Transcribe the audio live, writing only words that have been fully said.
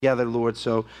together, Lord.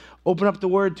 So open up the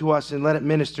word to us and let it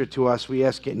minister to us. We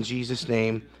ask it in Jesus'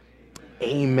 name.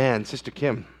 Amen. Sister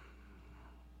Kim.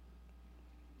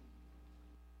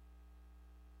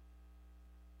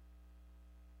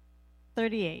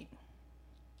 "38.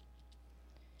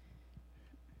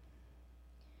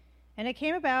 And it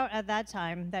came about at that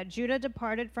time that Judah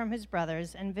departed from his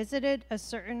brothers and visited a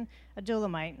certain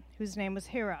Adullamite, whose name was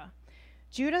Hira.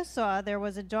 Judah saw there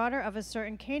was a daughter of a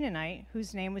certain Canaanite,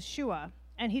 whose name was Shua,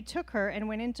 and he took her and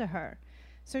went into her.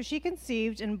 So she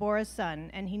conceived and bore a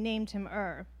son, and he named him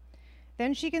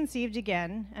Then she conceived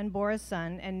again and bore a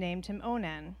son and named him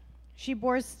Onan. She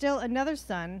bore still another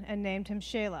son and named him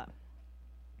Shelah.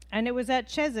 And it was at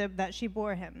Chezib that she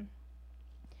bore him.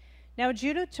 Now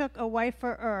Judah took a wife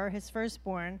for his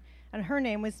firstborn, and her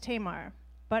name was Tamar.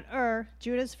 But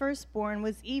Judah's firstborn,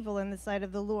 was evil in the sight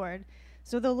of the Lord,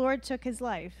 so the Lord took his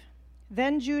life.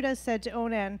 Then Judah said to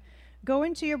Onan, "Go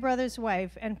into your brother's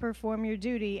wife and perform your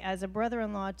duty as a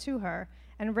brother-in-law to her,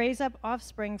 and raise up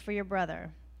offspring for your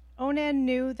brother." Onan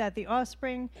knew that the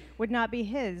offspring would not be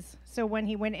his, so when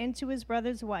he went into his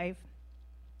brother's wife,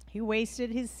 he wasted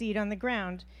his seed on the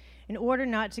ground in order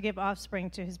not to give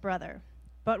offspring to his brother.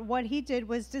 But what he did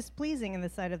was displeasing in the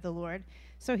sight of the Lord,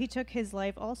 so he took his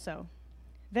life also.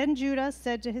 Then Judah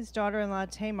said to his daughter-in-law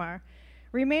Tamar,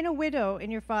 "Remain a widow in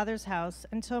your father's house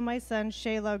until my son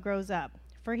Shelah grows up."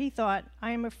 For he thought,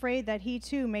 "I am afraid that he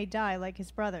too may die like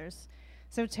his brothers."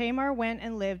 So Tamar went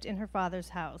and lived in her father's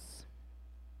house.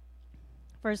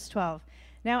 Verse 12.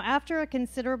 Now after a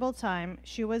considerable time,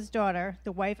 Shua's daughter,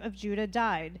 the wife of Judah,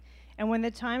 died. And when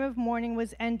the time of mourning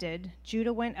was ended,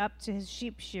 Judah went up to his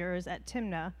sheep shearers at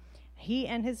Timnah, he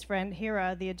and his friend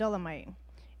Hira the Adullamite.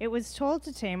 It was told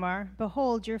to Tamar,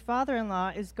 "Behold, your father-in-law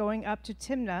is going up to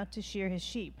Timnah to shear his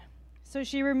sheep." So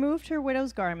she removed her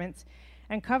widow's garments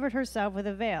and covered herself with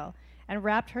a veil, and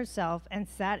wrapped herself, and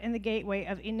sat in the gateway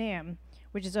of Enaim,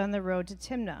 which is on the road to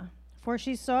Timnah. For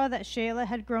she saw that Shelah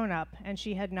had grown up, and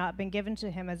she had not been given to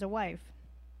him as a wife.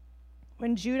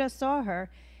 When Judah saw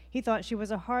her, he thought she was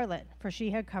a harlot, for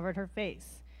she had covered her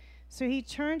face. So he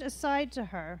turned aside to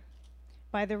her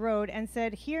by the road and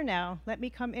said, "Here now, let me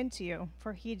come into you,"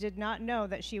 for he did not know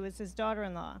that she was his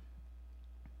daughter-in-law.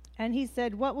 And he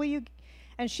said,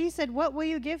 And she said, "What will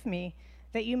you give me,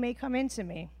 that you may come into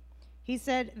me?" He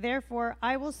said, "Therefore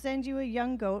I will send you a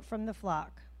young goat from the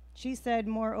flock." She said,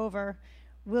 "Moreover,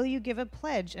 will you give a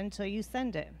pledge until you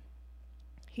send it?"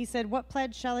 He said, "What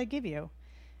pledge shall I give you?"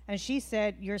 And she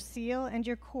said, "Your seal and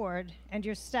your cord and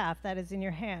your staff that is in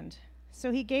your hand."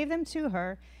 So he gave them to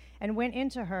her and went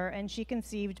into her, and she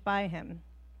conceived by him.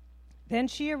 Then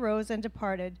she arose and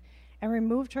departed, and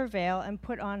removed her veil and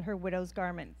put on her widow's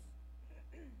garments.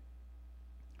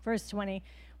 Verse 20.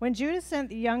 When Judah sent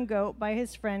the young goat by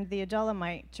his friend the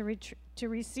Adullamite to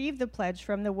receive the pledge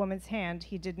from the woman's hand,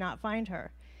 he did not find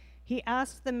her. He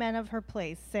asked the men of her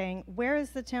place, saying, "Where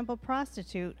is the temple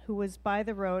prostitute who was by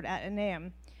the road at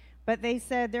Enaim?" But they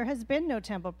said, "There has been no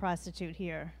temple prostitute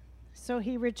here." So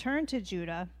he returned to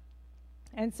Judah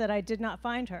and said, "I did not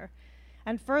find her."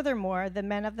 And furthermore, the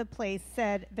men of the place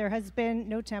said, "There has been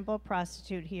no temple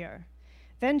prostitute here."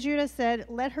 Then Judah said,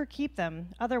 "Let her keep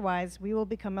them, otherwise we will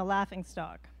become a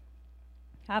laughingstock.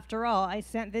 After all, I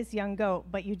sent this young goat,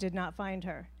 but you did not find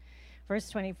her." Verse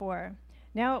 24.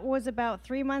 Now it was about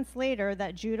 3 months later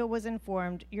that Judah was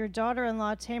informed, "Your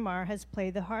daughter-in-law Tamar has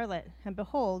played the harlot, and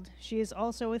behold, she is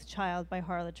also with child by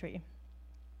harlotry."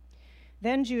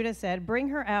 Then Judah said, "Bring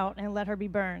her out and let her be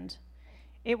burned."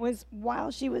 It was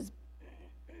while she was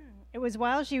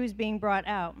being brought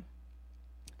out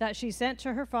that she sent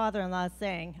to her father-in-law,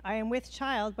 saying, "I am with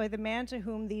child by the man to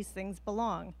whom these things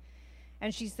belong."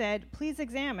 And she said, "Please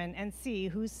examine and see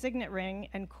whose signet ring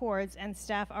and cords and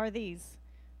staff are these."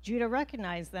 Judah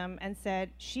recognized them and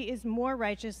said, "She is more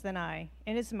righteous than I,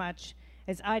 inasmuch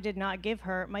as I did not give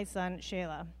her my son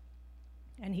Shelah."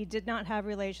 And he did not have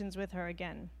relations with her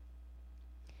again.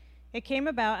 It came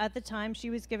about at the time she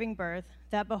was giving birth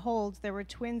that, behold, there were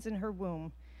twins in her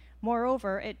womb.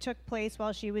 Moreover, it took place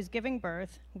while she was giving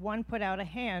birth. One put out a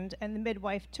hand, and the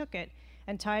midwife took it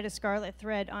and tied a scarlet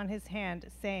thread on his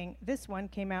hand, saying, "This one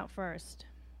came out first."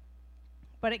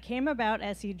 But it came about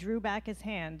as he drew back his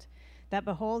hand that,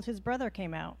 behold, his brother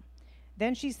came out.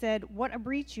 Then she said, "What a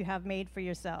breach you have made for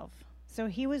yourself." So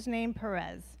he was named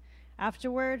Perez.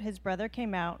 Afterward, his brother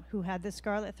came out, who had the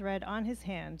scarlet thread on his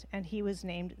hand, and he was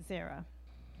named Zerah.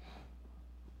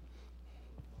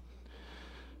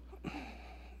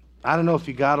 I don't know if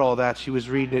you got all that. She was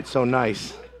reading it so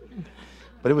nice.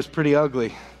 But it was pretty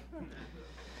ugly.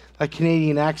 That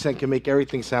Canadian accent can make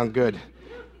everything sound good.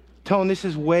 Tone, this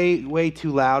is way, way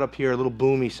too loud up here, a little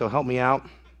boomy, so help me out.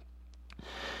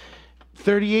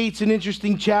 38 is an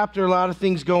interesting chapter, a lot of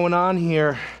things going on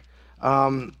here,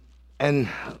 and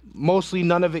mostly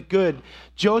none of it good.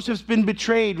 Joseph's been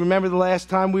betrayed. Remember the last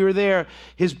time we were there,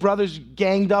 his brothers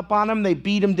ganged up on him, they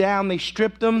beat him down, they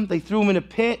stripped him, they threw him in a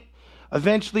pit.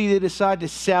 Eventually they decide to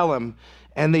sell him,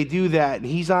 and they do that, and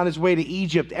he's on his way to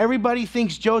Egypt. Everybody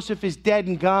thinks Joseph is dead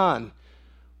and gone,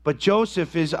 but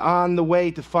Joseph is on the way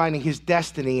to finding his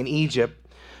destiny in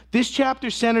Egypt. This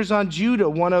chapter centers on Judah,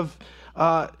 one of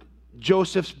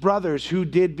Joseph's brothers who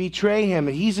did betray him.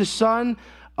 And he's a son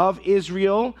of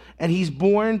Israel, and he's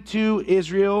born to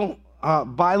Israel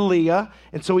by Leah,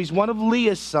 and so he's one of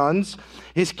Leah's sons.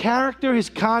 His character, his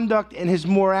conduct, and his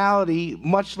morality,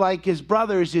 much like his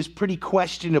brothers, is pretty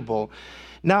questionable.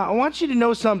 Now, I want you to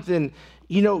know something.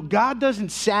 You know, God doesn't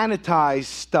sanitize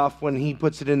stuff when he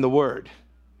puts it in the Word.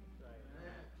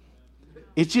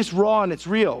 It's just raw and it's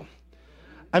real.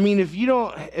 I mean,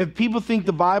 if people think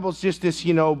the Bible's just this,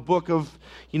 book of,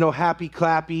 happy,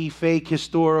 clappy, fake,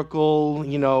 historical,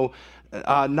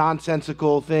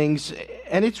 nonsensical things,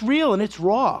 and it's real and it's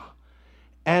raw.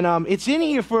 And it's in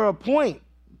here for a point,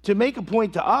 to make a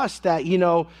point to us that,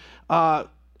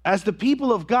 as the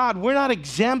people of God, we're not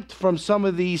exempt from some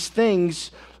of these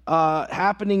things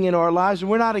happening in our lives,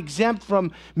 and we're not exempt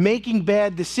from making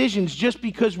bad decisions just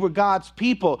because we're God's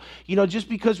people. Just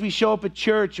because we show up at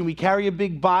church and we carry a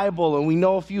big Bible and we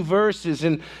know a few verses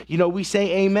and, we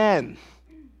say amen.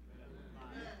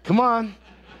 Come on.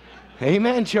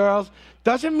 Amen, Charles.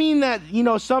 Doesn't mean that,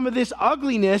 some of this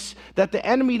ugliness that the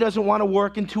enemy doesn't want to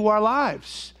work into our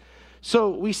lives.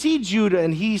 So we see Judah,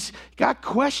 and he's got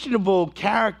questionable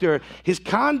character. His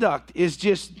conduct is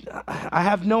just, I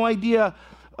have no idea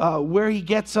where he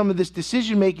gets some of this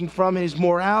decision-making from. His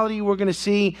morality, we're going to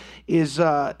see, is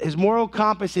his moral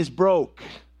compass is broke.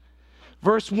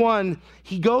 Verse 1,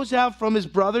 he goes out from his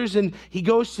brothers, and he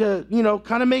goes to,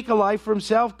 kind of make a life for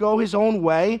himself, go his own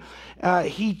way.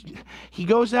 He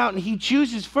goes out, and he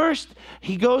chooses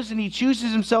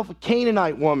himself a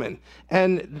Canaanite woman.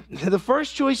 And the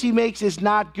first choice he makes is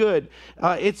not good.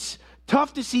 It's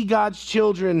tough to see God's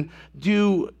children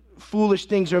do foolish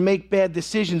things or make bad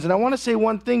decisions. And I want to say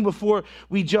one thing before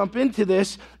we jump into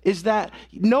this, is that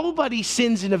nobody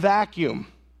sins in a vacuum.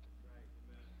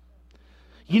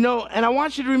 And I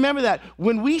want you to remember that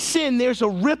when we sin, there's a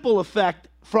ripple effect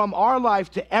from our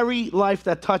life to every life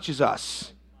that touches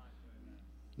us.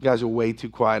 You guys are way too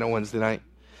quiet on Wednesday night.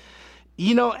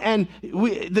 And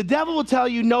the devil will tell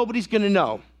you nobody's going to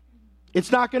know.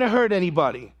 It's not going to hurt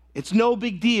anybody. It's no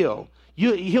big deal.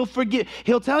 He'll forget.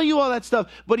 He'll tell you all that stuff,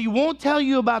 but he won't tell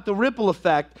you about the ripple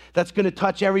effect that's going to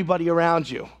touch everybody around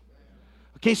you.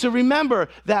 Okay, so remember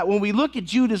that when we look at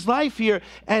Judah's life here,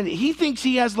 and he thinks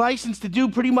he has license to do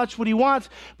pretty much what he wants,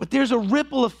 but there's a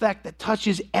ripple effect that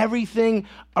touches everything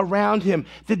around him.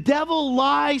 The devil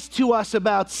lies to us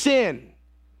about sin.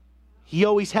 He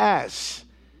always has.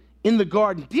 In the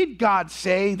garden, did God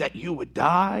say that you would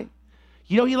die?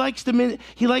 He likes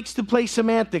to play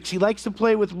semantics. He likes to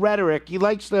play with rhetoric. He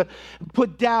likes to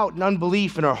put doubt and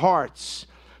unbelief in our hearts.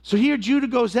 So here Judah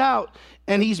goes out,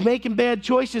 and he's making bad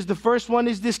choices. The first one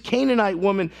is this Canaanite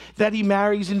woman that he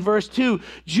marries in verse 2.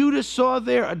 Judah saw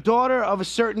there a daughter of a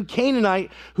certain Canaanite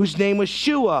whose name was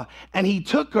Shua, and he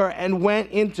took her and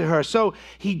went into her. So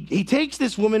he takes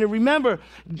this woman, and remember,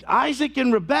 Isaac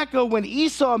and Rebekah, when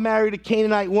Esau married a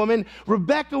Canaanite woman,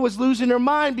 Rebekah was losing her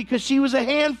mind because she was a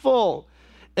handful.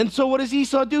 And so what does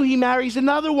Esau do? He marries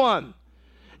another one.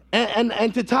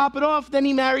 And to top it off, then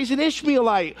he marries an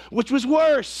Ishmaelite, which was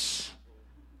worse.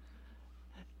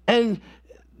 And,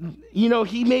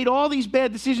 he made all these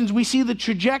bad decisions. We see the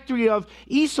trajectory of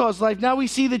Esau's life. Now we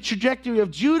see the trajectory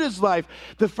of Judah's life.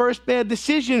 The first bad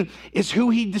decision is who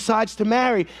he decides to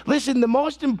marry. Listen, the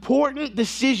most important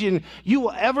decision you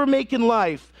will ever make in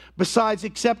life, besides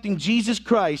accepting Jesus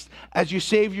Christ as your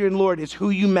Savior and Lord, is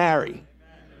who you marry.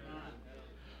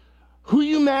 Who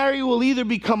you marry will either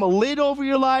become a lid over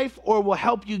your life or will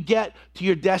help you get to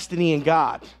your destiny in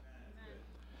God.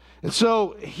 And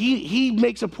so he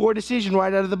makes a poor decision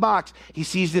right out of the box. He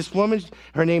sees this woman,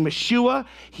 her name is Shua.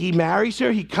 He marries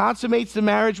her. He consummates the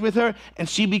marriage with her, and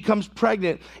she becomes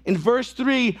pregnant. In verse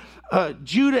 3,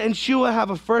 Judah and Shua have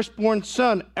a firstborn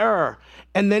son,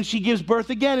 And then she gives birth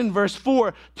again in verse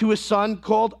 4 to a son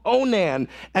called Onan.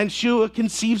 And Shua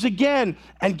conceives again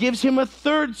and gives him a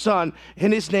third son,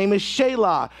 and his name is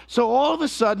Shelah. So all of a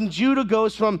sudden, Judah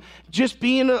goes from just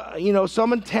being,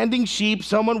 someone tending sheep,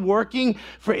 someone working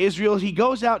for Israel. He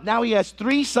goes out, now he has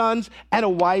 3 sons and a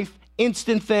wife,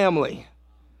 instant family.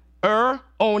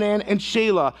 Onan, and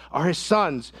Shelah are his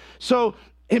sons. So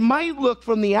it might look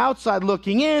from the outside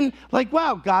looking in like,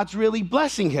 wow, God's really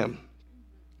blessing him.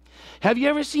 Have you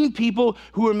ever seen people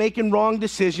who are making wrong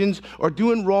decisions or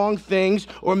doing wrong things,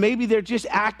 or maybe they're just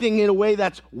acting in a way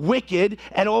that's wicked,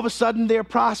 and all of a sudden they're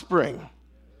prospering?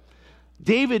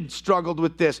 David struggled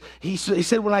with this. He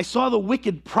said, when I saw the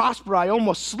wicked prosper, I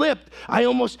almost slipped. I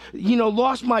almost,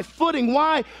 lost my footing.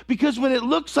 Why? Because when it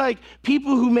looks like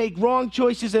people who make wrong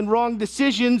choices and wrong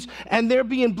decisions, and they're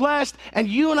being blessed, and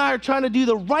you and I are trying to do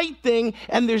the right thing,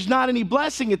 and there's not any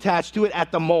blessing attached to it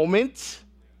at the moment,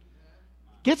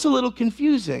 gets a little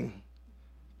confusing,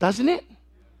 doesn't it?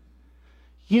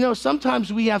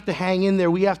 Sometimes we have to hang in there.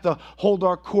 We have to hold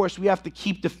our course. We have to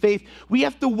keep the faith. We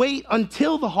have to wait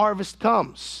until the harvest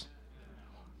comes.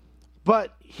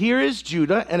 But here is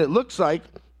Judah, and it looks like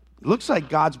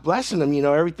God's blessing him.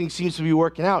 Everything seems to be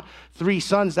working out. 3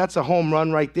 sons, that's a home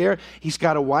run right there. He's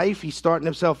got a wife. He's starting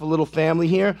himself a little family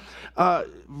here.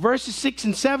 Verses 6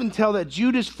 and 7 tell that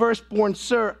Judah's firstborn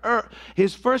son,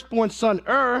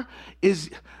 is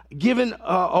given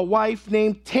a wife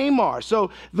named Tamar. So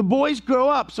the boys grow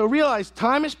up. So realize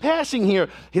time is passing here.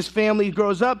 His family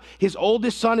grows up. His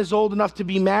oldest son is old enough to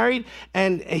be married,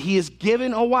 and he is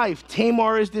given a wife.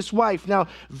 Tamar is this wife. Now,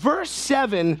 verse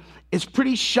 7 is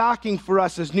pretty shocking for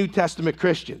us as New Testament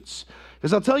Christians,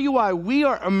 because I'll tell you why. We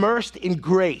are immersed in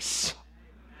grace.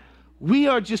 We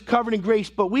are just covered in grace,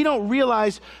 but we don't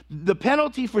realize the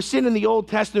penalty for sin in the Old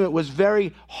Testament was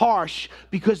very harsh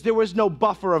because there was no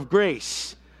buffer of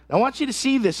grace. I want you to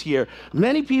see this here.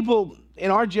 Many people in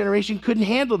our generation couldn't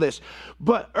handle this.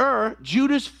 But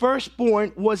Judah's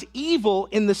firstborn, was evil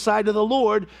in the sight of the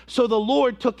Lord, so the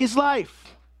Lord took his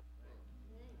life.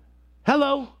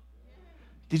 Hello?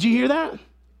 Did you hear that?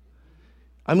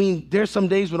 I mean, there's some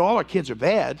days when all our kids are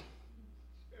bad.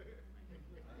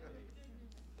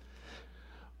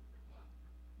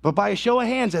 But by a show of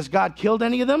hands, has God killed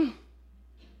any of them?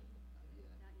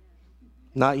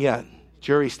 Not yet.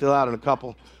 Jury's still out on a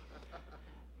couple.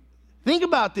 Think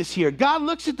about this here. God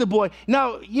looks at the boy.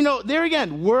 Now, there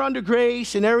again, we're under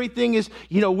grace and everything is,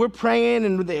 we're praying,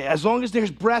 and as long as there's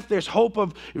breath, there's hope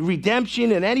of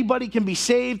redemption, and anybody can be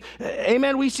saved.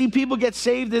 Amen. We see people get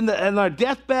saved in our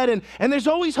deathbed, and there's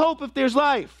always hope if there's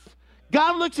life.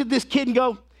 God looks at this kid and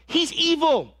go, he's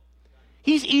evil.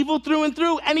 He's evil through and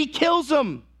through, and he kills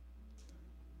him.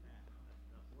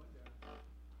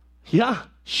 Yeah,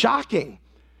 shocking.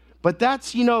 But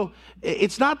that's,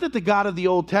 it's not that the God of the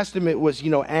Old Testament was,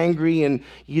 angry and,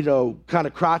 kind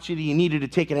of crotchety. He needed to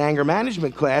take an anger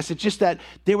management class. It's just that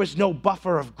there was no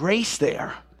buffer of grace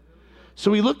there.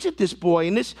 So he looks at this boy,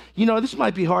 and this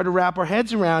might be hard to wrap our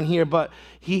heads around here, but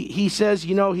he says,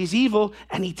 he's evil,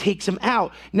 and he takes him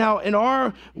out. Now, in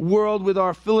our world with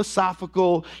our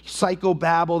philosophical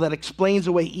psychobabble that explains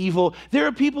away evil, there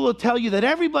are people who tell you that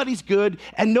everybody's good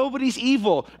and nobody's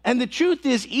evil. And the truth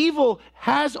is, evil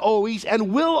has always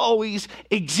and will always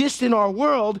exist in our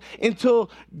world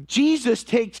until Jesus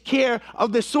takes care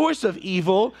of the source of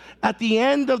evil at the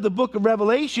end of the book of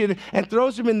Revelation and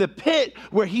throws him in the pit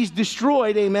where he's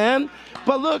destroyed, amen?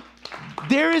 But look,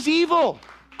 there is evil.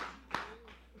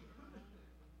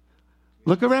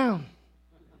 Look around.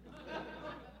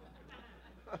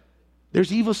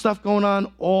 There's evil stuff going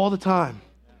on all the time.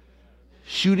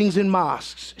 Shootings in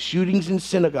mosques, shootings in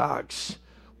synagogues,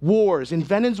 wars. In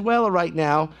Venezuela right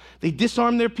now, they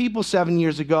disarmed their people 7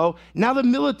 years ago. Now the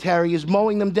military is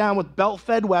mowing them down with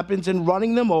belt-fed weapons and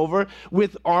running them over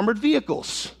with armored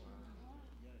vehicles.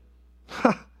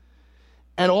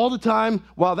 And all the time,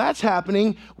 while that's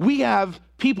happening, we have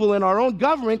people in our own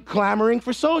government clamoring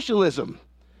for socialism.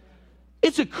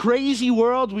 It's a crazy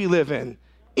world we live in.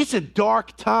 It's a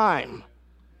dark time.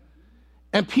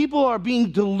 And people are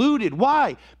being deluded.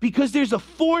 Why? Because there's a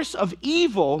force of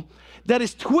evil that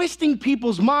is twisting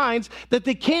people's minds that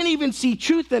they can't even see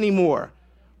truth anymore.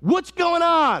 What's going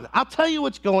on? I'll tell you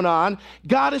what's going on.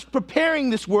 God is preparing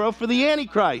this world for the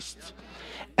Antichrist.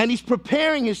 And he's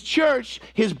preparing his church,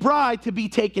 his bride, to be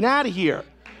taken out of here.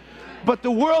 But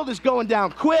the world is going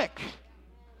down quick.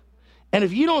 And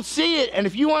if you don't see it, and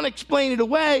if you want to explain it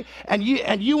away, and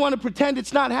you want to pretend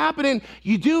it's not happening,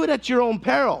 you do it at your own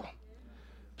peril.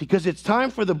 Because it's time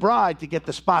for the bride to get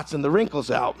the spots and the wrinkles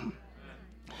out.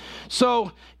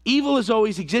 So evil has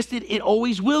always existed. It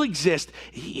always will exist.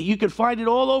 You can find it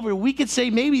all over. We could say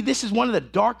maybe this is one of the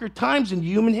darker times in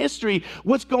human history.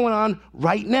 What's going on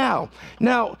right now?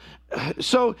 Now,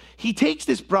 so he takes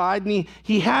this bride, and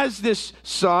he has this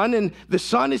son, and the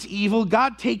son is evil.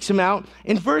 God takes him out.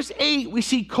 In verse 8, we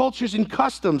see cultures and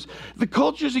customs. The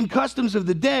cultures and customs of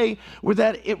the day were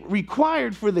that it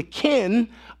required for the kin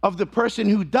of the person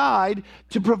who died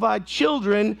to provide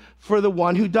children for the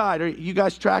one who died. Are you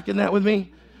guys tracking that with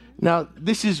me? Now,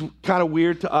 this is kind of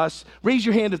weird to us. Raise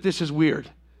your hand if this is weird.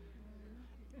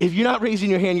 If you're not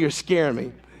raising your hand, you're scaring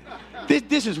me.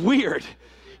 This is weird.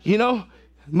 You know,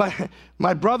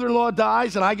 my brother-in-law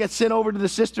dies and I get sent over to the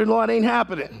sister-in-law. It ain't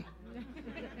happening.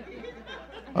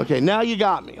 Okay, now you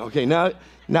got me. Okay, now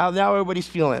everybody's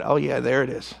feeling it. Oh, yeah, there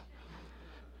it is.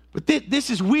 But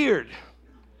this is weird.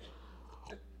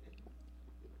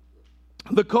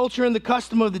 The culture and the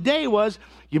custom of the day was,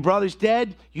 your brother's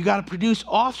dead, you got to produce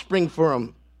offspring for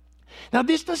him. Now,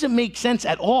 this doesn't make sense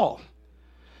at all.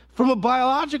 From a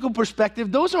biological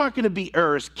perspective, those aren't going to be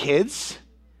Er's kids.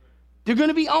 They're going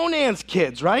to be Onan's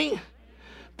kids, right?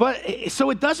 But so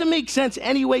it doesn't make sense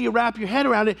any way you wrap your head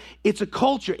around it. It's a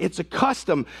culture, it's a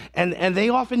custom, and they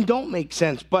often don't make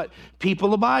sense, but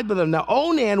people abide by them. Now,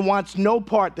 Onan wants no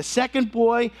part. The second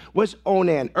boy was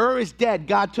Onan. Is dead.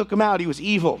 God took him out. He was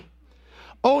evil.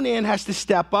 Onan has to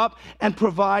step up and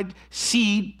provide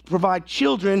seed, provide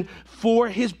children for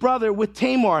his brother with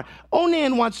Tamar.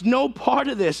 Onan wants no part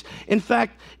of this. In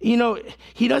fact, you know,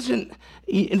 he doesn't,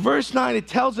 in verse 9, it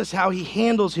tells us how he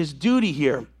handles his duty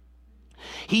here.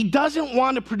 He doesn't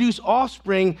want to produce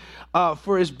offspring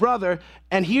for his brother,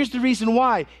 and here's the reason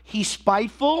why. He's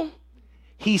spiteful,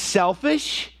 he's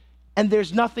selfish, and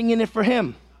there's nothing in it for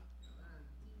him.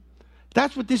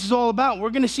 That's what this is all about. We're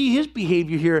going to see his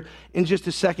behavior here in just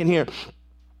a second here.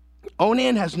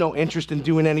 Onan has no interest in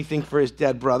doing anything for his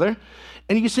dead brother.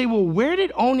 And you say, well, where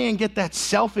did Onan get that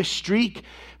selfish streak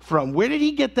from? Where did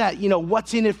he get that,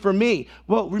 what's in it for me?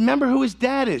 Well, remember who his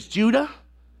dad is, Judah?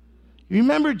 You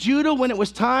remember Judah when it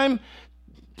was time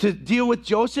to deal with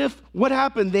Joseph? What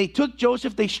happened? They took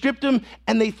Joseph, they stripped him,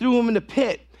 and they threw him in a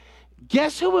pit.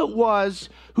 Guess who it was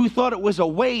who thought it was a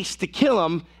waste to kill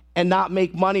him and not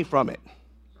make money from it?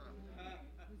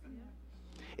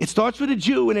 It starts with a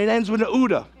Jew and it ends with an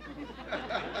Uda.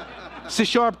 It's a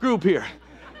sharp group here,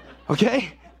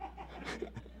 okay?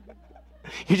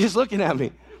 You're just looking at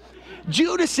me.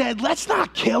 Judah said, let's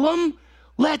not kill him,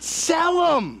 let's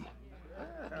sell him.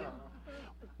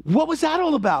 What was that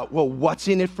all about? Well, what's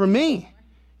in it for me?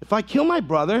 If I kill my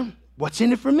brother, what's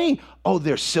in it for me? Oh,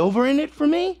 there's silver in it for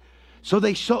me? So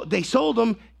they sold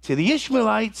him to the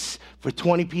Ishmaelites for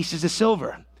 20 pieces of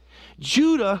silver.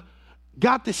 Judah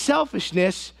got the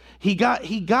selfishness. He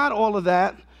got all of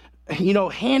that,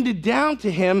 handed down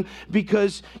to him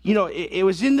because, it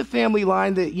was in the family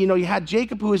line that, you had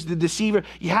Jacob who was the deceiver.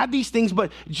 You had these things,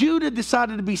 but Judah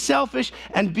decided to be selfish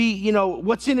and be,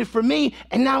 what's in it for me?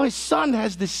 And now his son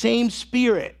has the same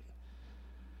spirit.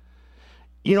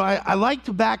 I like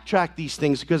to backtrack these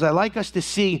things because I like us to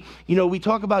see, we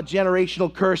talk about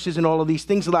generational curses and all of these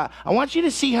things a lot. I want you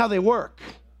to see how they work.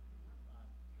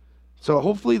 So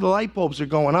hopefully the light bulbs are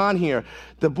going on here.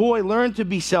 The boy learned to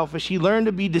be selfish. He learned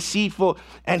to be deceitful,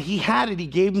 and he had it. He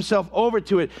gave himself over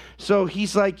to it. So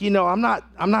he's like, I'm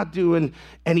not doing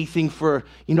anything for,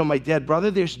 my dead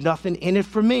brother. There's nothing in it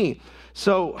for me.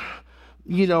 So,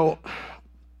 the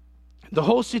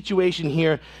whole situation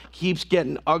here keeps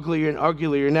getting uglier and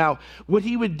uglier. Now, what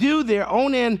he would do there,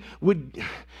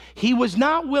 he was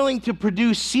not willing to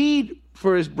produce seed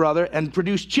for his brother and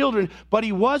produce children, but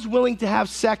he was willing to have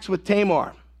sex with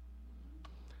Tamar.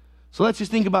 So let's just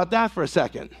think about that for a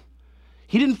second.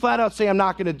 He didn't flat out say, I'm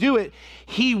not going to do it.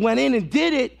 He went in and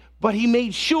did it, but he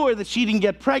made sure that she didn't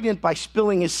get pregnant by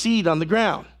spilling his seed on the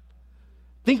ground.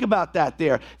 Think about that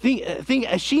there. Think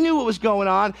she knew what was going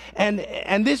on,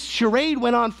 and this charade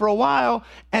went on for a while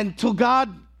until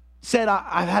God said,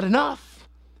 I've had enough.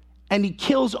 And he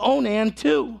kills Onan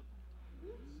too.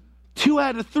 2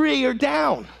 out of 3 are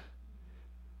down.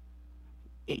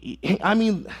 I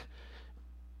mean,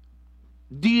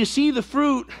 do you see the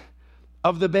fruit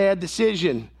of the bad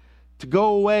decision to go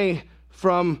away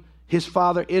from his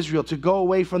father Israel, to go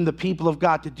away from the people of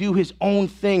God, to do his own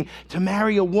thing, to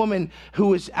marry a woman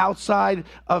who is outside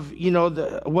of,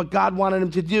 what God wanted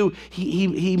him to do?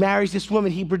 He marries this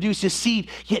woman, he produces seed,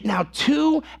 yet now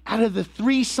 2 out of the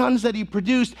 3 sons that he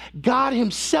produced, God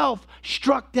himself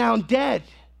struck down dead.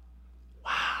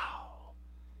 Wow.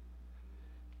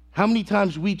 How many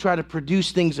times we try to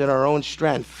produce things in our own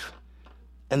strength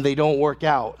and they don't work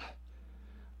out?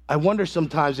 I wonder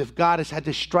sometimes if God has had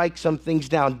to strike some things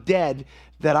down dead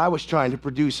that I was trying to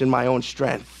produce in my own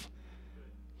strength.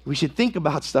 We should think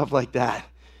about stuff like that.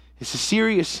 It's a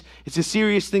serious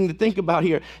thing to think about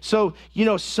here. So,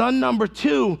 son number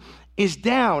 2 is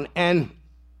down, and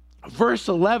verse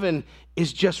 11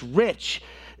 is just rich.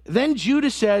 Then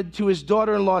Judah said to his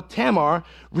daughter-in-law Tamar,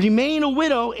 remain a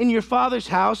widow in your father's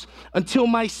house until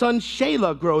my son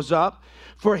Shelah grows up,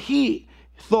 for he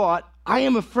thought, I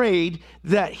am afraid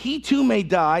that he too may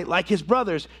die like his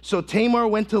brothers. So Tamar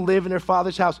went to live in her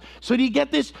father's house. So do you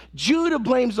get this? Judah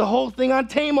blames the whole thing on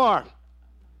Tamar.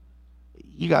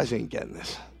 you guys ain't getting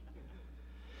this.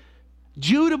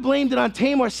 Judah blamed it on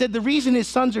Tamar, said the reason his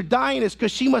sons are dying is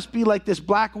because she must be like this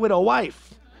black widow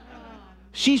wife.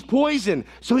 She's poison.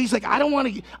 So he's like, I don't want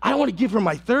to give her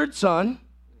my third son.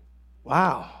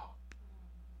 Wow.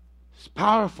 It's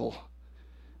powerful.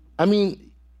 I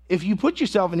mean, if you put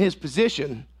yourself in his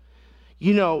position,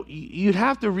 you know, you'd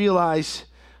have to realize,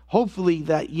 hopefully,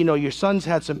 that, you know, your son's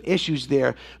had some issues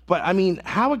there. But, I mean,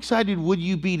 how excited would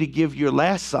you be to give your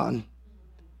last son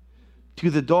to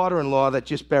the daughter-in-law that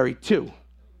just buried two?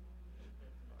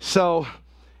 So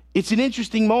it's an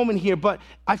interesting moment here, but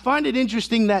I find it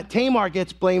interesting that Tamar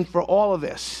gets blamed for all of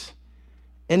this.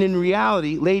 And in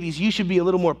reality, ladies, you should be a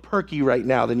little more perky right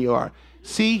now than you are.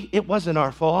 See, it wasn't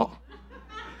our fault.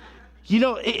 You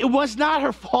know, it was not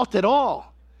her fault at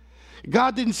all.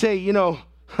 God didn't say, you know,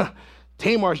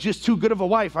 Tamar's just too good of a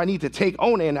wife. I need to take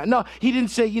Onan. No, he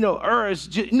didn't say, you know,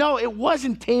 no, it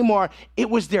wasn't Tamar. It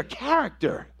was their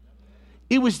character.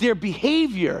 It was their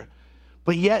behavior.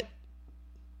 But yet,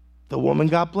 the woman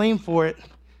got blamed for it.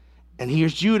 And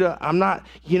here's Judah. I'm not,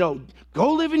 you know,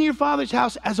 go live in your father's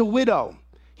house as a widow.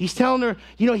 He's telling her,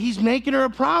 you know, he's making her a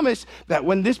promise that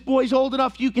when this boy's old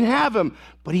enough, you can have him.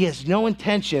 But he has no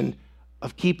intention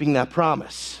of keeping that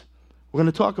promise. We're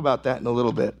going to talk about that in a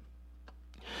little bit.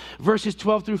 Verses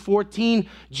 12 through 14,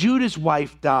 Judah's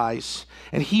wife dies,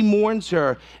 and he mourns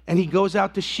her, and he goes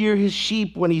out to shear his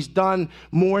sheep when he's done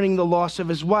mourning the loss of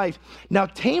his wife. Now,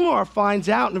 Tamar finds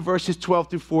out in verses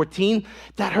 12 through 14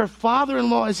 that her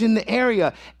father-in-law is in the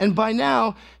area, and by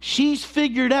now, she's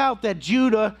figured out that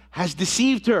Judah has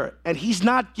deceived her, and he's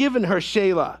not given her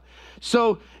Shelah.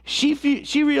 So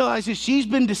she realizes she's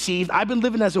been deceived. I've been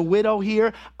living as a widow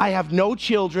here. I have no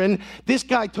children. This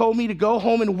guy told me to go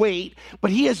home and wait,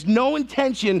 but he has no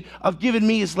intention of giving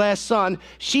me his last son.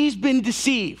 She's been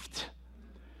deceived.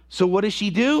 So what does she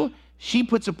do? She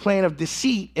puts a plan of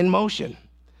deceit in motion.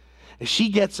 And she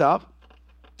gets up,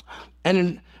 and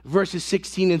in verses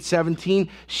 16 and 17,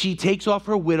 she takes off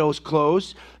her widow's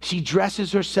clothes. She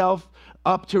dresses herself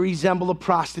up to resemble a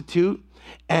prostitute.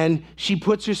 And she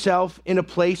puts herself in a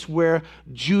place where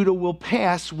Judah will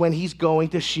pass when he's going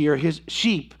to shear his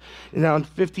sheep. Now in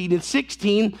 15 and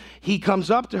 16, he comes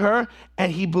up to her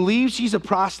and he believes she's a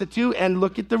prostitute. And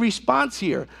look at the response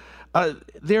here.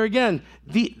 There again,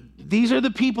 these are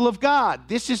the people of God.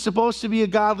 This is supposed to be a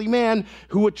godly man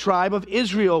who a tribe of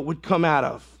Israel would come out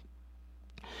of.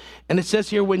 And it says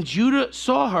here, when Judah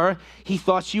saw her, he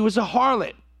thought she was a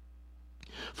harlot,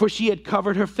 for she had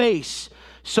covered her face.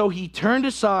 So he turned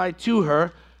aside to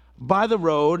her by the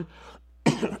road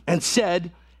and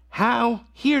said,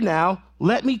 here now,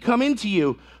 let me come into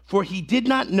you. For he did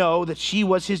not know that she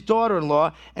was his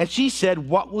daughter-in-law. And she said,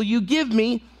 what will you give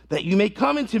me that you may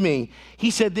come into me? He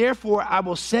said, therefore, I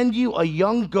will send you a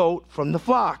young goat from the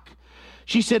flock.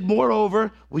 She said,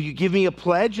 moreover, will you give me a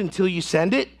pledge until you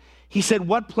send it? He said,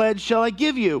 what pledge shall I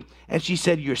give you? And she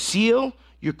said, your seal,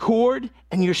 your cord,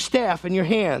 and your staff in your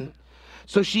hand.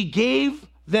 So she gave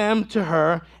them to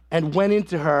her and went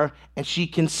into her, and she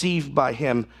conceived by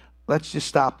him. Let's just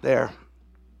stop there.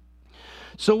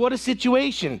 So what a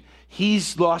situation.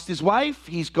 He's lost his wife.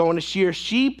 He's going to shear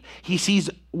sheep. He sees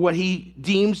what he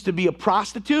deems to be a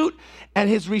prostitute, and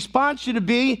his response should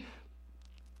be,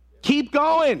 keep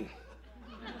going.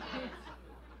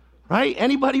 Right?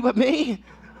 Anybody but me?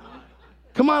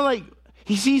 Come on, like,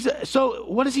 he sees, so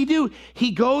what does he do?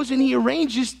 He goes and he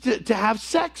arranges to have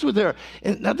sex with her.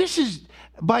 And now this is,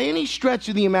 by any stretch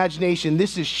of the imagination,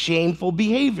 this is shameful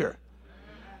behavior.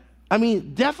 I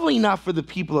mean, definitely not for the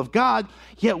people of God,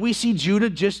 yet we see Judah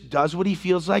just does what he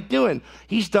feels like doing.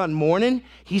 He's done mourning.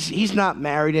 He's not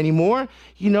married anymore.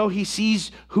 You know, he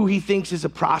sees who he thinks is a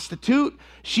prostitute.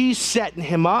 She's setting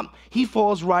him up. He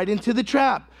falls right into the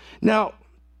trap. Now,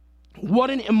 what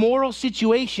an immoral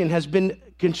situation has been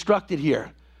constructed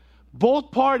here.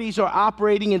 Both parties are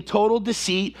operating in total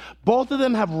deceit. Both of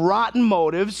them have rotten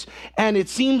motives. And it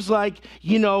seems like,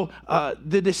 you know,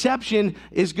 the deception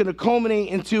is going to culminate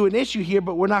into an issue here,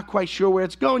 but we're not quite sure where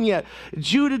it's going yet.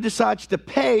 Judah decides to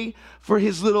pay for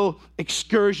his little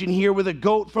excursion here with a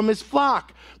goat from his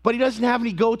flock, but he doesn't have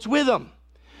any goats with him.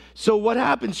 So what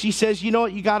happens? She says, you know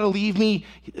what, you got to leave me,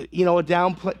 you know, a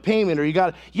down payment, or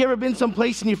you ever been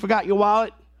someplace and you forgot your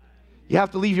wallet? You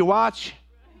have to leave your watch?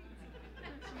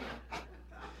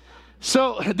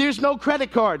 So there's no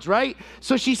credit cards, right?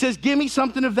 So she says, give me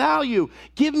something of value.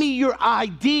 Give me your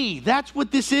ID. That's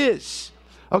what this is.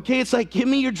 Okay, it's like, give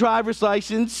me your driver's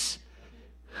license.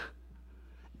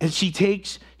 And she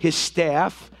takes his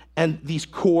staff and these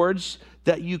cords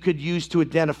that you could use to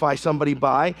identify somebody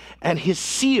by, and his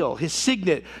seal, his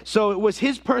signet. So it was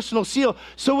his personal seal.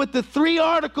 So with the three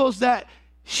articles that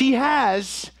she's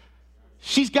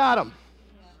got him.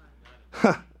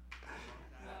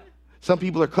 Some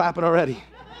people are clapping already.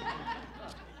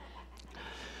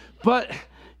 But,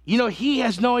 he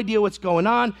has no idea what's going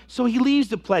on, so he leaves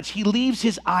the pledge. He leaves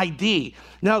his ID.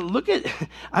 Now,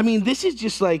 this is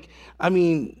just what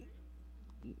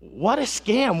a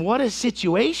scam. What a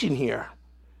situation here.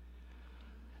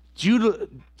 Judah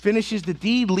finishes the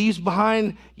deed, leaves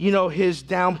behind, his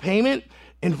down payment.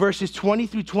 In verses 20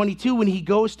 through 22, when he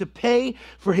goes to pay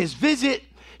for his visit,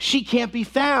 she can't be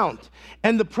found.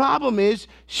 And the problem is,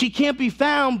 she can't be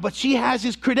found, but she has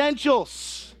his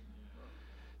credentials.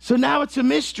 So now it's a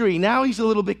mystery. Now he's a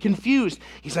little bit confused.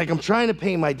 He's like, I'm trying to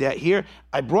pay my debt here.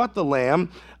 I brought the lamb,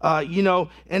 and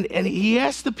he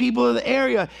asked the people of the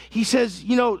area. He says,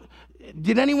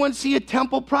 did anyone see a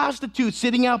temple prostitute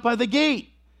sitting out by the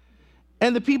gate?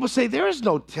 And the people say, there is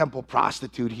no temple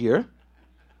prostitute here.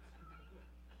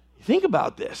 Think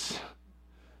about this.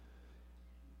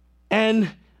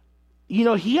 And,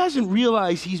 he hasn't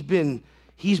realized he's been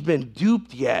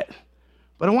duped yet.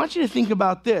 But I want you to think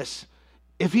about this.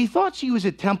 If he thought she was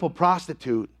a temple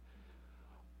prostitute,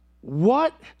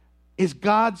 why are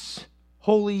God's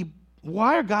holy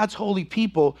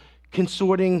people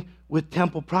consorting with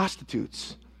temple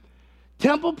prostitutes?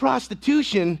 Temple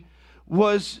prostitution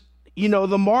was,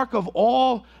 the mark of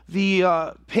all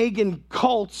the pagan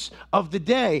cults of the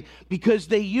day, because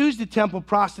they used the temple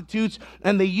prostitutes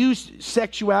and they used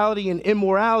sexuality and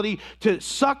immorality to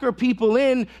sucker people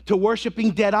in to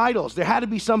worshiping dead idols. There had to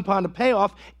be some kind of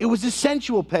payoff. It was a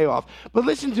sensual payoff. But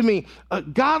listen to me,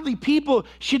 godly people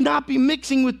should not be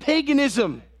mixing with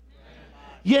paganism.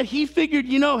 Yet he figured,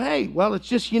 hey, well, it's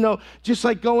just, just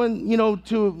like going,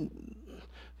 to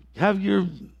have your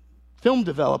film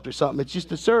developed or something. It's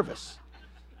just a service.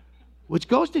 Which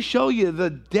goes to show you the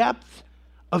depth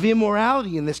of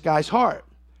immorality in this guy's heart.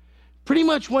 Pretty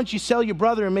much once you sell your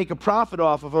brother and make a profit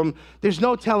off of him, there's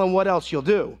no telling what else you'll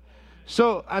do.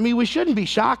 So, we shouldn't be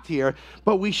shocked here,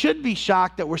 but we should be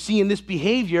shocked that we're seeing this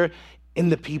behavior in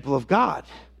the people of God.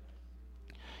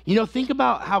 Think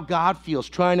about how God feels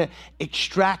trying to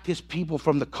extract his people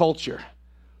from the culture.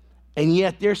 And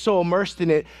yet they're so immersed in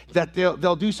it that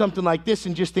they'll do something like this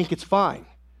and just think it's fine.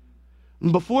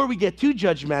 And before we get too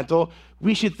judgmental,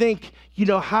 we should think,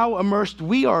 how immersed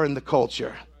we are in the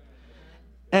culture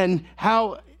and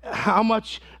how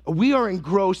much we are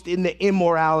engrossed in the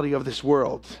immorality of this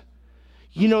world.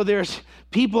 There's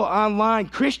people online,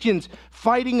 Christians,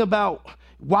 fighting about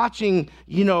watching,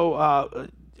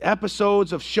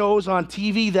 episodes of shows on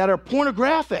TV that are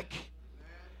pornographic.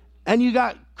 And you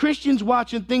got Christians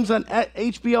watching things on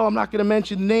HBO. I'm not going to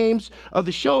mention names of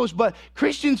the shows, but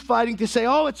Christians fighting to say,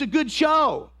 oh, it's a good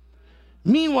show.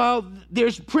 Meanwhile,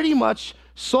 there's pretty much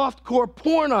softcore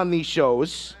porn on these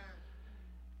shows.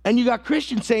 And you got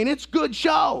Christians saying, it's a good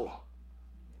show.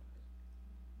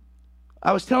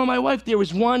 I was telling my wife, there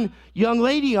was one young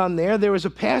lady on there. There was a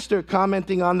pastor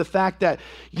commenting on the fact that,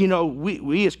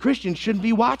 we as Christians shouldn't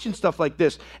be watching stuff like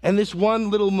this. And this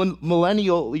one little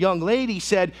millennial young lady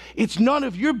said, it's none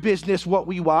of your business what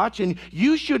we watch, and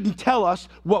you shouldn't tell us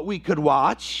what we could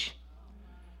watch.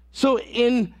 So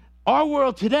in our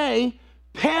world today,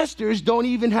 pastors don't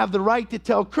even have the right to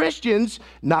tell Christians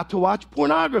not to watch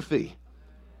pornography.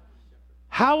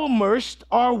 How immersed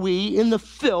are we in the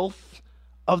filth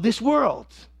of this world?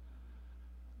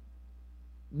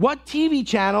 What TV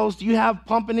channels do you have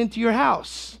pumping into your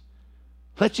house?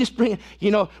 Let's just bring,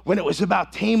 when it was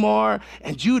about Tamar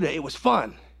and Judah, it was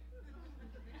fun.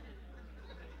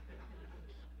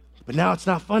 But now it's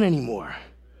not fun anymore.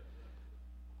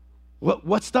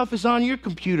 What stuff is on your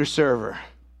computer server?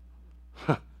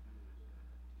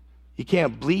 You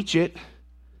can't bleach it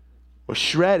or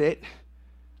shred it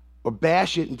or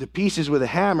bash it into pieces with a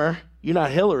hammer. You're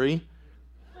not Hillary.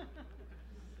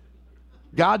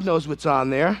 God knows what's on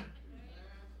there.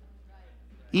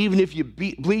 Even if you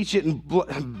bleach it and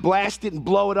blast it and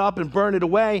blow it up and burn it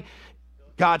away,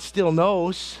 God still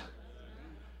knows.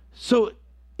 So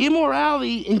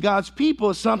immorality in God's people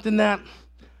is something that,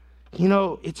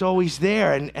 it's always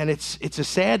there, and it's a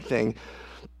sad thing.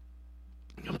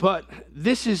 But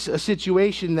this is a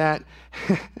situation that,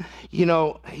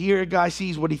 here a guy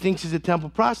sees what he thinks is a temple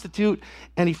prostitute,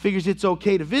 and he figures it's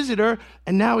okay to visit her,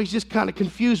 and now he's just kind of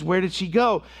confused. Where did she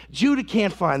go? Judah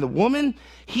can't find the woman.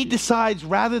 He decides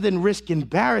rather than risk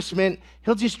embarrassment,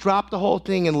 he'll just drop the whole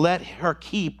thing and let her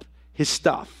keep his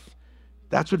stuff.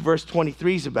 That's what verse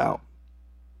 23 is about.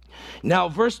 Now,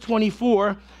 verse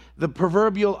 24, the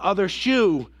proverbial other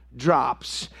shoe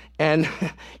drops. And,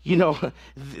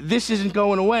 this isn't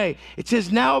going away. It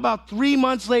says, now about 3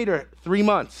 months later, 3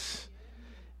 months,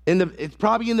 It's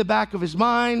probably in the back of his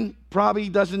mind, probably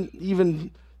doesn't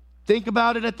even think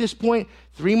about it at this point.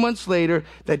 3 months later,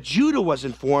 that Judah was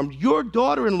informed, your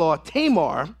daughter-in-law,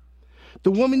 Tamar,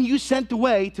 the woman you sent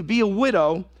away to be a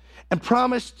widow and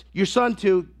promised your son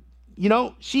to,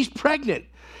 she's pregnant.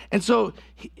 And so,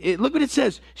 look what it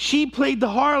says. She played the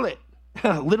harlot.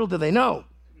 Little do they know.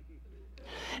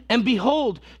 And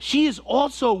behold, she is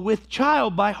also with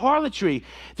child by harlotry.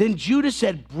 Then Judah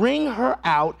said, bring her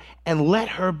out and let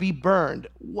her be burned.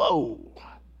 Whoa.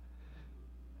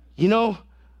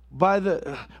 By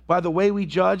the way we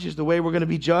judge is the way we're going to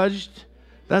be judged.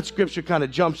 That scripture kind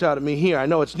of jumps out at me here. I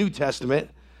know it's New Testament,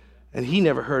 and he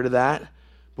never heard of that.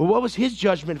 But what was his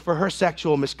judgment for her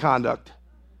sexual misconduct?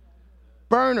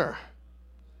 Burn her.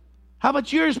 How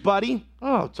about yours, buddy?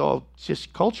 Oh, it's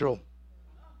just cultural.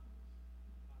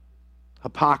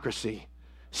 Hypocrisy.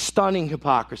 Stunning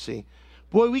hypocrisy.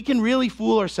 Boy, we can really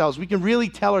fool ourselves. We can really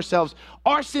tell ourselves,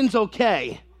 our sin's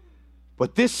okay,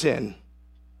 but this sin,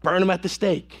 burn them at the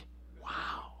stake.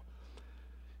 Wow.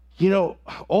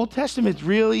 Old Testament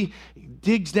really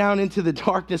digs down into the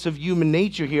darkness of human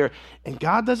nature here, and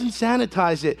God doesn't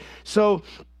sanitize it. So,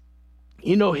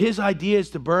 his idea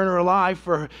is to burn her alive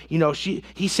for,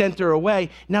 he sent her away.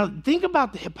 Now, think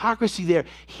about the hypocrisy there.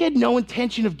 He had no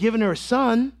intention of giving her a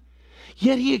son,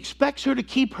 yet he expects her to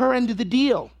keep her end of the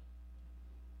deal.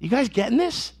 You guys getting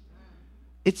this?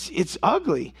 It's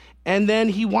ugly. And then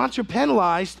he wants her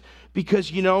penalized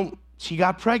because, she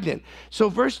got pregnant. So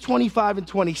verse 25 and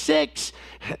 26,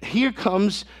 here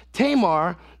comes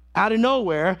Tamar out of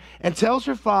nowhere and tells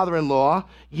her father-in-law,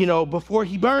 before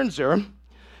he burns her,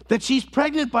 that she's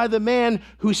pregnant by the man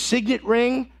whose signet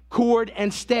ring, cord,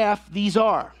 and staff these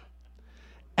are.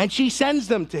 And she sends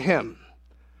them to him.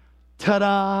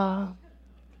 Ta-da!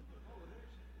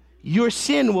 Your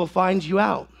sin will find you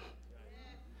out.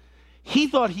 He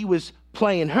thought he was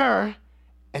playing her,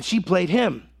 and she played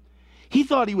him. He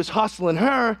thought he was hustling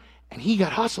her, and he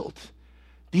got hustled.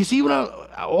 Do you see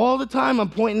all the time I'm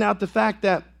pointing out the fact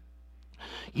that,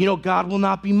 God will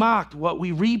not be mocked. What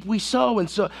we reap, we sow. And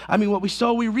so, what we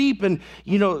sow, we reap. And,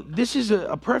 this is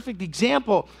a perfect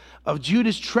example of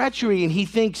Judah's treachery. And he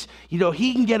thinks,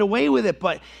 he can get away with it,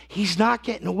 but he's not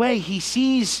getting away. He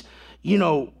sees,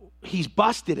 he's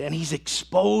busted and he's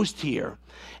exposed here.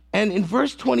 And in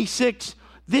verse 26,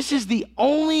 this is the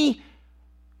only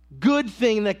good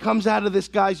thing that comes out of this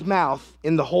guy's mouth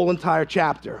in the whole entire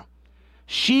chapter.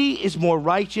 She is more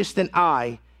righteous than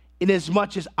I,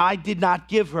 inasmuch as I did not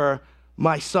give her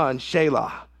my son,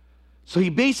 Shelah. So he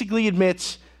basically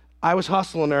admits, I was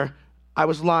hustling her, I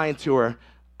was lying to her,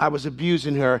 I was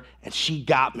abusing her, and she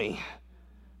got me.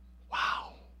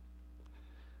 Wow.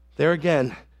 There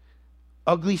again,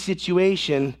 ugly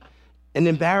situation, an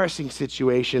embarrassing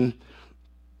situation.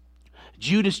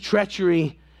 Judah's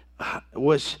treachery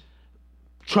was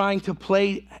trying to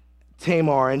play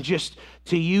Tamar and just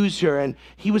to use her, and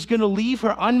he was going to leave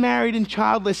her unmarried and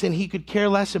childless, and he could care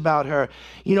less about her,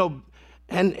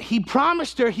 and he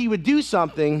promised her he would do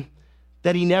something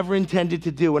that he never intended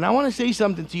to do. And I want to say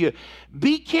something to you.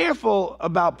 Be careful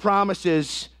about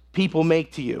promises people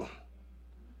make to you.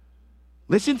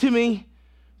 Listen to me.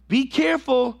 Be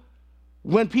careful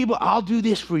when people, I'll do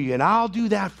this for you, and I'll do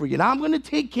that for you, and I'm going to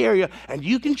take care of you, and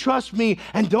you can trust me,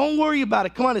 and don't worry about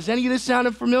it. Come on, is any of this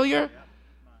sounding familiar?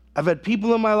 I've had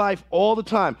people in my life all the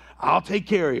time. I'll take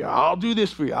care of you. I'll do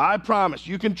this for you. I promise.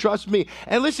 You can trust me.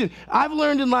 And listen, I've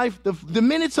learned in life, the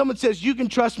minute someone says you can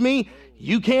trust me,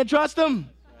 you can't trust them.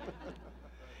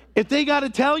 If they got to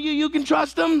tell you you can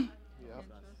trust them.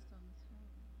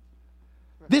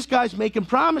 This guy's making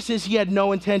promises he had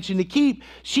no intention to keep.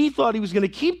 She thought he was going to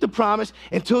keep the promise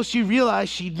until she realized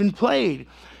she'd been played.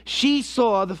 She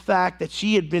saw the fact that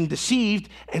she had been deceived,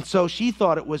 and so she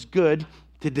thought it was good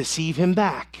to deceive him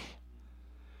back.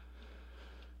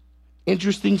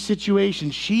 Interesting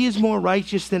situation. She is more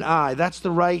righteous than I. That's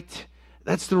the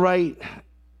right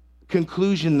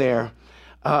conclusion there.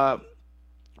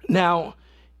 Now,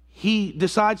 he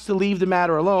decides to leave the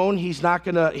matter alone. He's not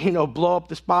going to, blow up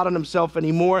the spot on himself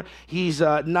anymore. He's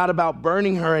not about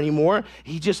burning her anymore.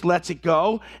 He just lets it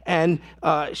go. And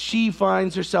she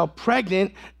finds herself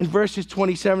pregnant. In verses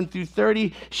 27 through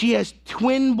 30, she has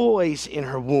twin boys in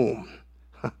her womb.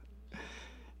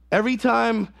 Every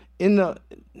time in the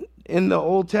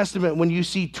Old Testament, when you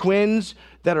see twins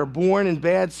that are born in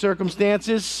bad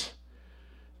circumstances,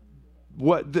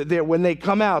 when they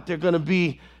come out, they're going to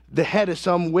be the head of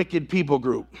some wicked people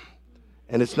group.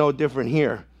 And it's no different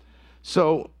here.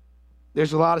 So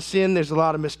there's a lot of sin. There's a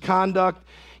lot of misconduct.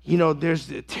 There's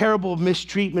the terrible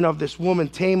mistreatment of this woman,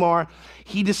 Tamar.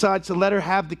 he decides to let her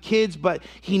have the kids, but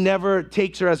he never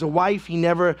takes her as a wife. He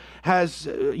never has,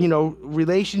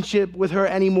 relationship with her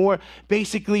anymore.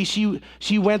 Basically,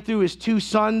 she went through his 2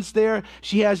 sons there.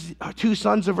 She has 2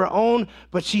 sons of her own,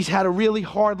 but she's had a really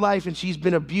hard life, and she's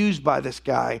been abused by this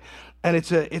guy. And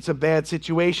it's a bad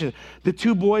situation. The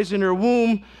 2 boys in her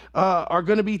womb are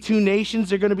going to be 2 nations.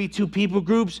 They're going to be 2 people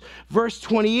groups. Verse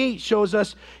 28 shows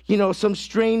us, some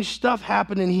strange stuff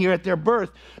happening here at their birth.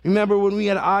 Remember when we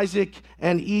had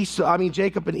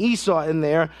Jacob and Esau in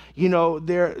there,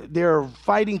 they're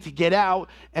fighting to get out.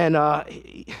 And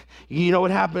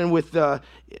what happened with,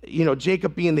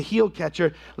 Jacob being the heel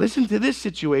catcher. Listen to this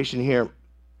situation here.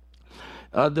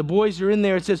 The boys are in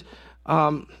there. It says,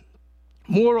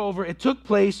 moreover, it took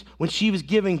place when she was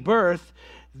giving birth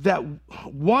that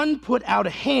one put out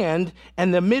a hand,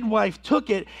 and the midwife took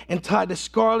it and tied a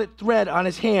scarlet thread on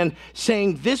his hand,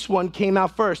 saying, this one came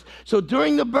out first. So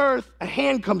during the birth, a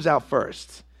hand comes out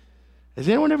first. Has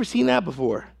anyone ever seen that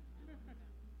before?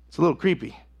 It's a little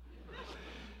creepy.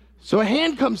 So a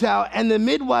hand comes out, and the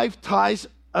midwife ties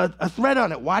a thread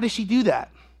on it. Why does she do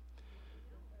that?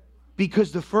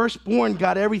 Because the firstborn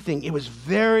got everything. It was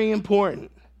very important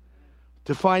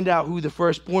to find out who the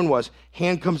firstborn was.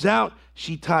 Hand comes out,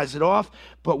 she ties it off,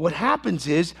 but what happens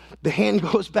is the hand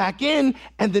goes back in,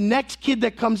 and the next kid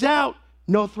that comes out,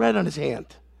 no thread on his hand.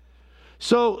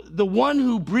 So the one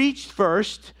who breached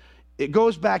first, it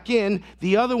goes back in,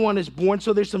 the other one is born,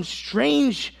 so there's some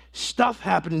strange stuff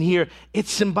happening here.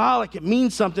 It's symbolic, it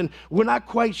means something. We're not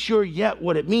quite sure yet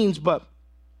what it means, but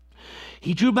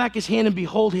he drew back his hand, and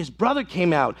behold, his brother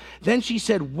came out. Then she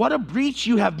said, what a breach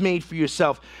you have made for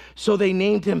yourself. So they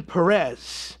named him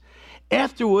Perez.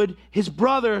 Afterward, his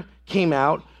brother came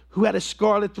out, who had a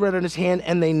scarlet thread on his hand,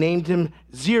 and they named him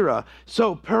Zerah.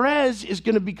 So Perez is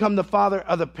going to become the father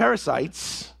of the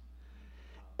Perizzites.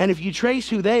 And if you trace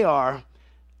who they are,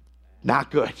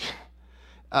 not good.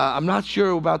 I'm not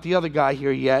sure about the other guy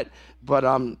here yet, but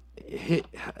I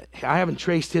haven't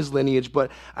traced his lineage, but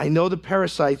I know the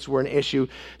Perizzites were an issue.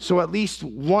 So at least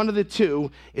one of the 2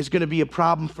 is going to be a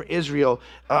problem for Israel.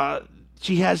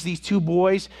 She has these 2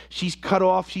 boys. She's cut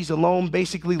off. She's alone,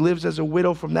 basically lives as a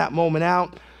widow from that moment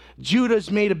out. Judah's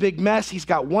made a big mess. He's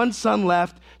got 1 son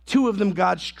left. 2 of them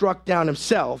God struck down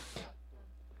himself.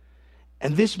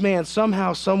 And this man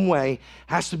somehow, some way,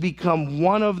 has to become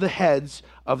one of the heads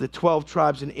of the 12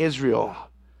 tribes in Israel.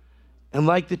 And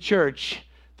like the church,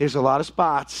 there's a lot of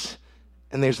spots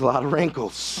and there's a lot of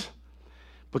wrinkles.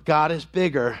 But God is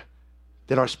bigger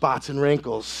than our spots and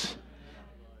wrinkles.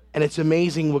 And it's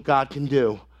amazing what God can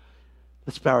do.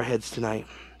 Let's bow our heads tonight.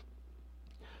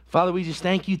 Father, we just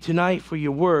thank you tonight for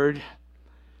your word.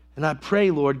 And I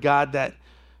pray, Lord God, that,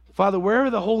 Father, wherever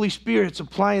the Holy Spirit's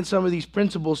applying some of these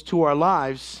principles to our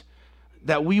lives,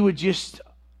 that we would just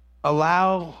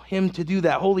allow him to do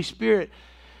that. Holy Spirit,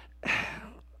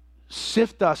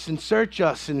 sift us and search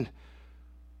us and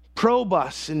probe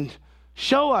us and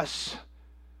show us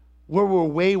where we're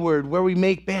wayward, where we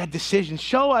make bad decisions.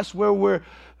 Show us where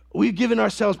we've given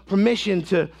ourselves permission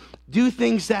to do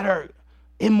things that are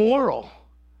immoral.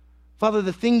 Father,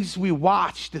 the things we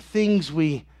watch, the things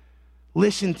we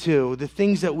listen to, the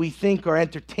things that we think are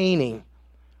entertaining.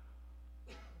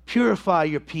 Purify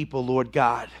your people, Lord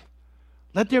God.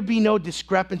 Let there be no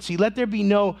discrepancy. Let there be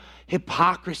no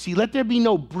hypocrisy. Let there be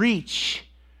no breach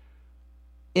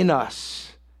in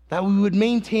us, that we would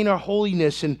maintain our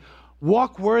holiness and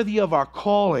walk worthy of our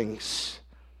callings,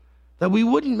 that we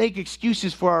wouldn't make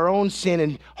excuses for our own sin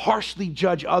and harshly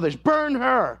judge others. Burn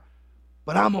her,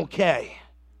 but I'm okay.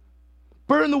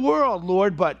 Burn the world,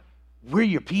 Lord, but we're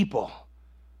your people.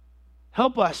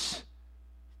 Help us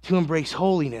to embrace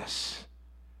holiness,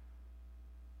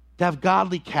 to have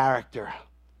godly character,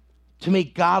 to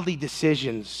make godly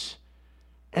decisions,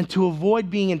 and to avoid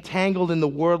being entangled in the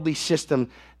worldly system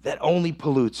that only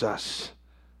pollutes us.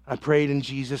 I pray it in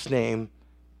Jesus' name.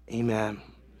 Amen.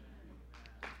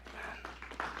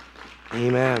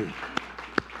 Amen.